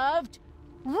well-deserved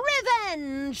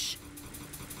revenge!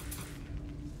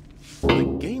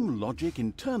 The game logic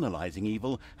internalizing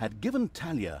evil had given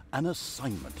Talia an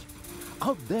assignment.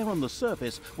 Out there on the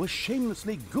surface were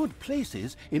shamelessly good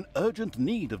places in urgent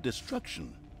need of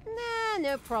destruction. Nah,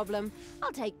 no problem.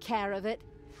 I'll take care of it.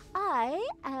 I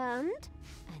and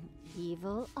an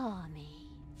evil army.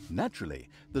 Naturally,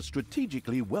 the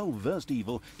strategically well-versed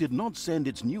evil did not send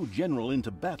its new general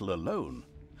into battle alone.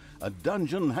 A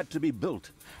dungeon had to be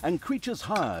built, and creatures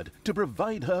hired to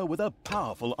provide her with a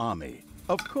powerful army.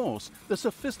 Of course, the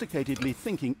sophisticatedly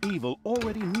thinking evil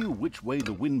already knew which way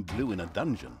the wind blew in a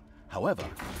dungeon. However,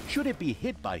 should it be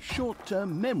hit by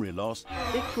short-term memory loss,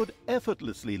 it could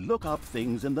effortlessly look up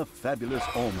things in the fabulous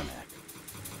almanac.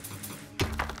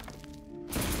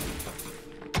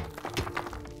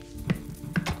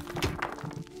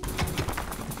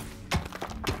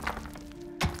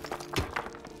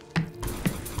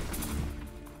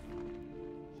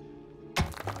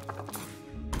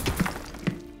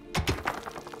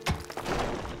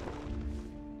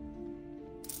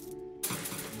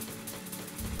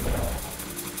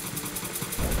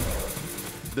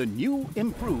 The new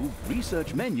improved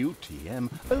research menu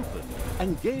TM opened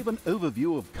and gave an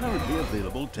overview of currently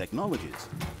available technologies.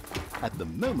 At the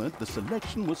moment, the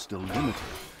selection was still limited,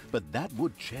 but that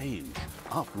would change.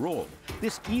 After all,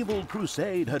 this evil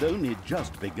crusade had only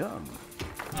just begun.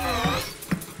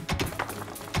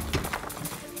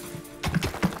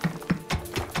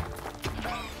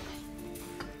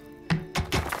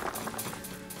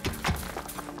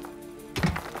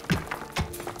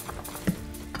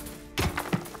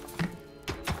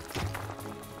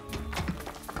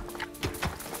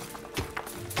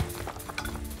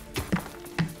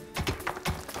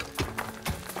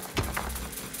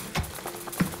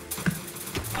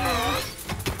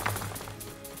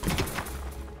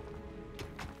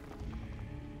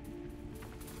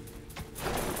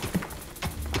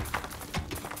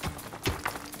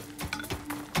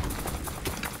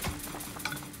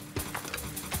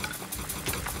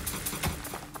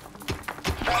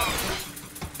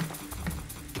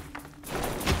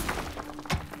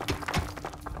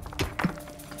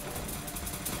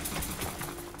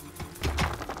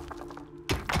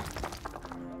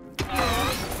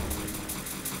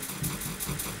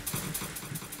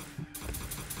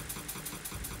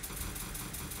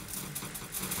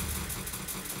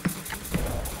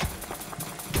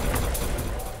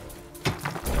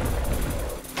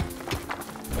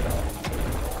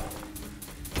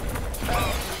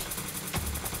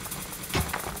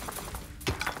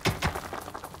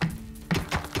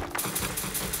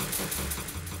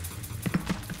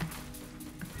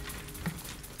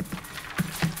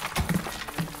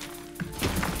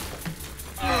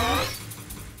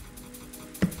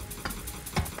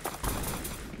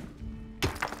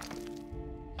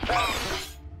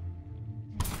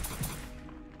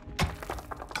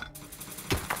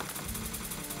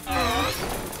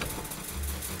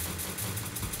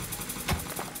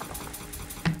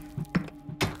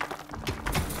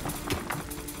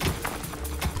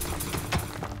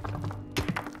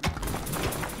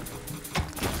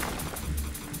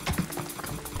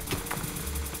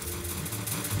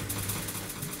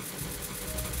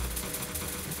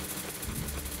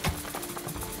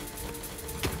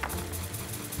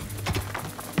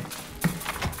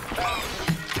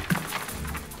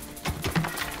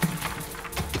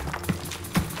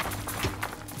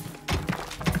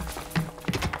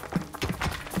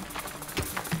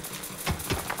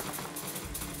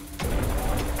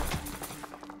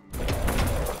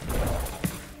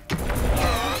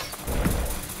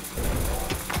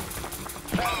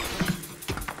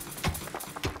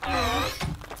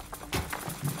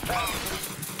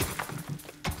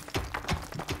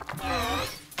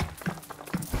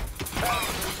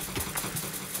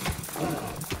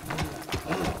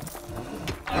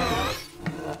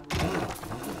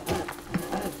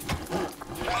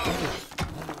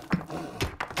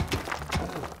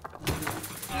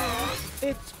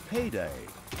 It's payday.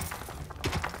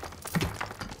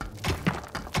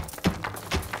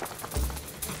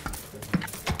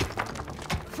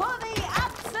 For the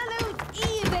absolute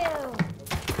evil!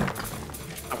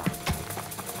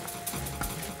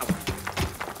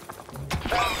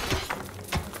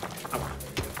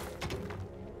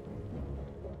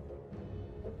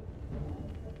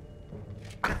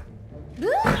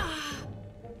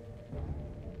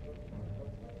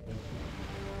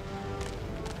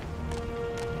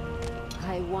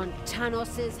 I want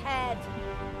Tanos's head.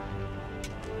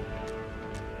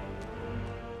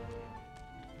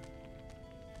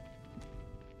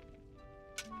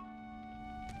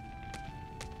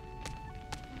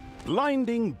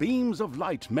 Blinding beams of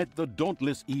light met the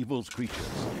dauntless evil's creatures.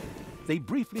 They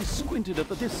briefly squinted at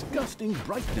the disgusting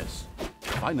brightness.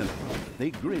 Finally,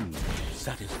 they grinned,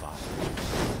 satisfied.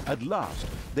 At last,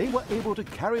 they were able to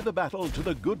carry the battle to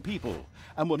the good people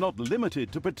and were not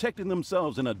limited to protecting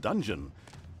themselves in a dungeon,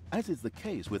 as is the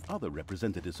case with other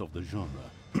representatives of the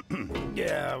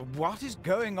genre. What is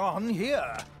going on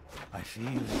here? I feel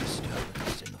a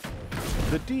disturbance in the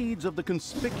force. The deeds of the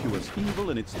conspicuous evil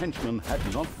and its henchmen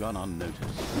had not gone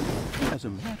unnoticed. As a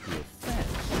matter of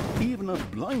fact, even a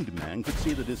blind man could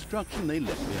see the destruction they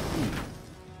left behind.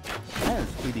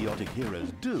 As idiotic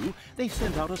heroes do, they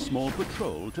sent out a small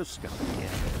patrol to scout the area.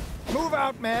 Move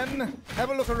out, men!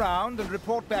 Have a look around and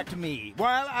report back to me.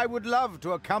 While I would love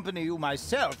to accompany you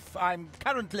myself, I'm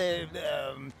currently,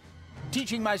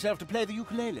 teaching myself to play the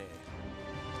ukulele.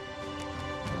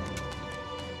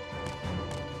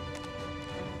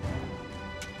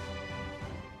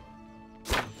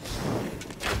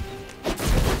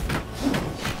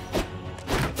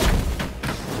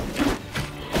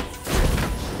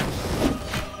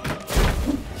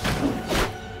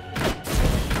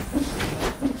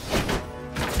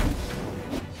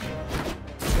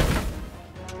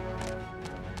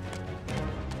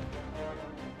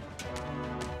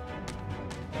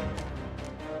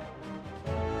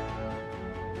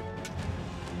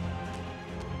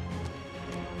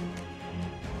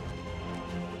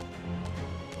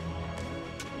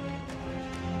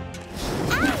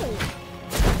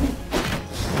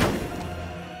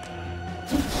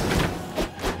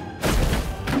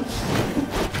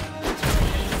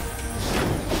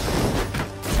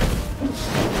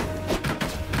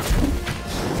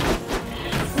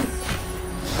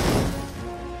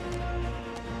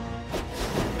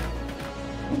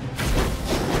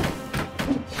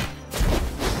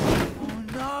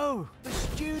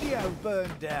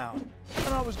 burned down,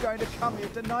 and I was going to come here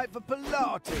tonight for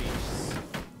Pilates.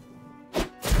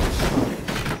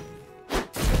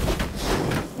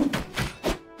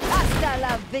 Hasta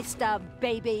la vista,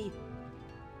 baby!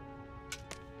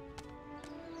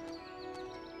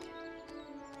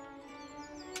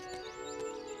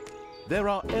 There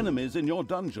are enemies in your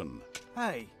dungeon.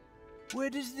 Hey, where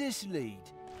does this lead?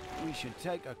 We should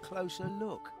take a closer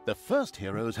look. The first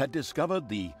heroes had discovered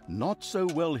the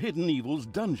not-so-well-hidden evil's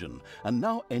dungeon and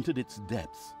now entered its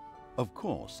depths. Of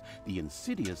course, the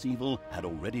insidious evil had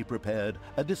already prepared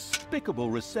a despicable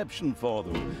reception for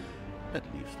them. At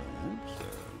least I hope so.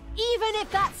 Even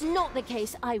if that's not the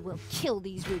case, I will kill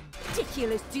these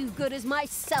ridiculous do-gooders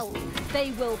myself.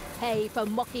 They will pay for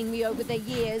mocking me over the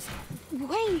years.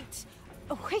 Wait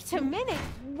a minute.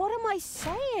 What am I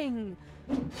saying?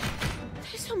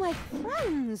 Those are my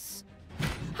friends.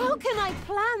 How can I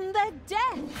plan their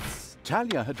deaths?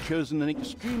 Talia had chosen an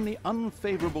extremely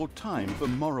unfavorable time for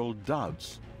moral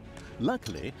doubts.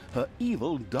 Luckily, her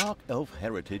evil dark elf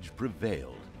heritage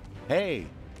prevailed. Hey,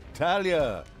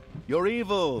 Talia, you're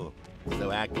evil,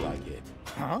 so act like it.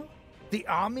 Huh? The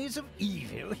armies of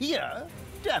evil here?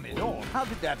 Damn it all, how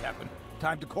did that happen?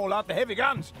 Time to call out the heavy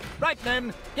guns. Right,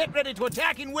 men, get ready to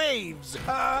attack in waves.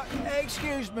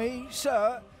 Excuse me,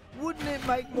 sir. Wouldn't it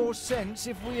make more sense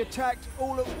if we attacked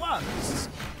all at once?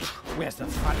 Where's the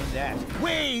fun in that?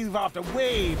 Wave after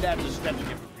wave, that's a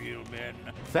strategy for real men.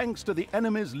 Thanks to the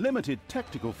enemy's limited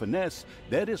tactical finesse,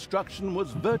 their destruction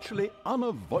was virtually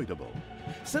unavoidable.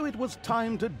 So it was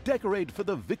time to decorate for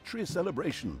the victory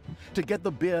celebration, to get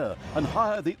the beer and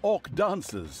hire the orc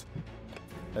dancers.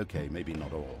 Okay, maybe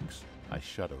not orcs. I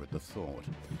shudder at the thought.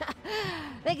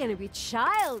 They're going to be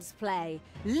child's play.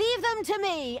 Leave them to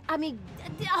me. I mean,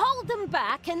 hold them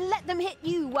back and let them hit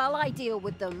you while I deal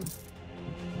with them.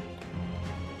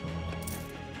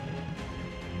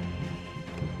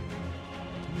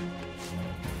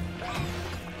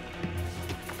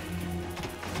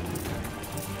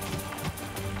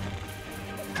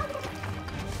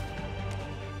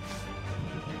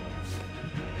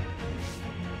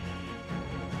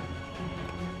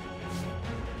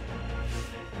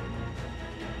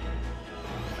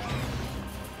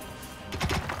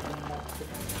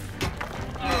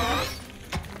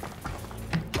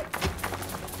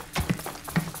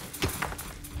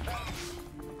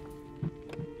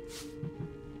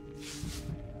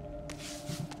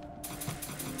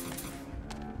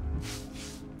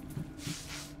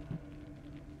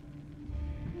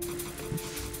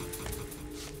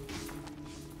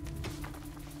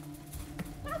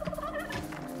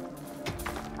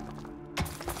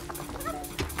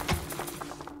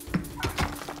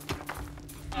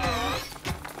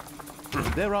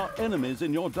 There are enemies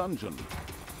in your dungeon.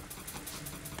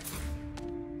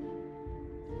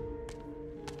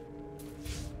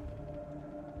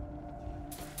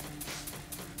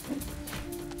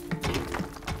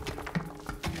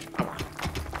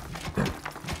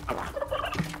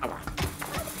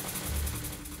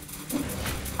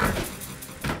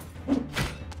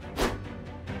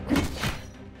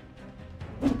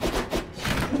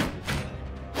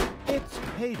 It's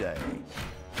payday.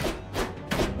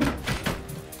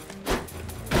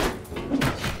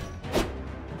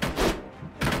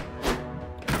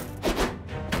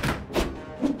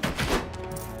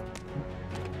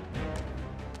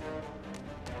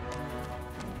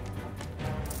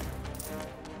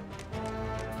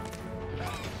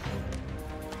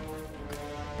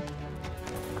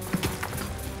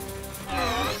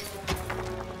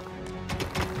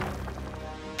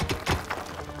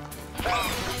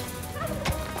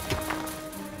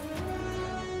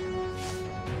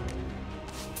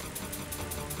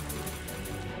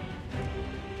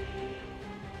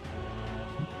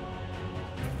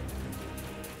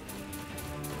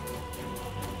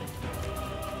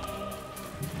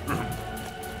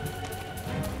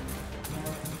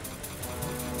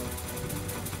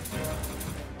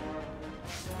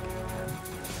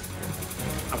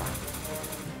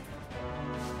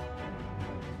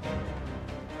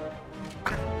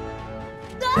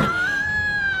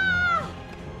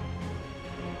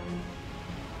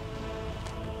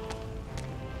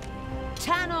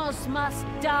 Thanos must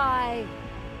die!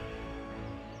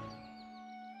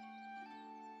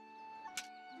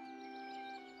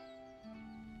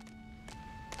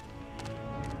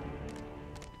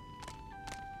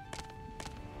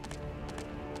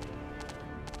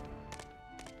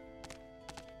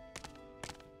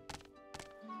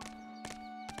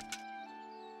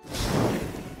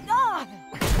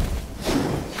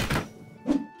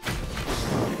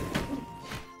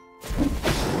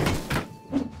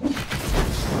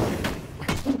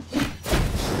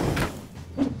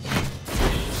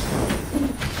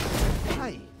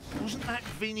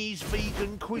 Chinese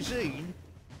vegan cuisine?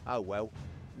 Oh well,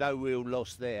 no real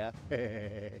loss there.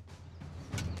 The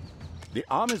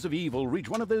armies of evil reach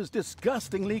one of those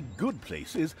disgustingly good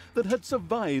places that had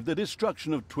survived the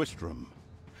destruction of Twistram.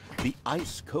 The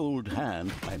ice-cold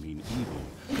hand, I mean evil,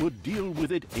 would deal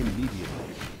with it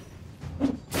immediately.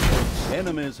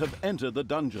 Enemies have entered the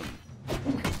dungeon.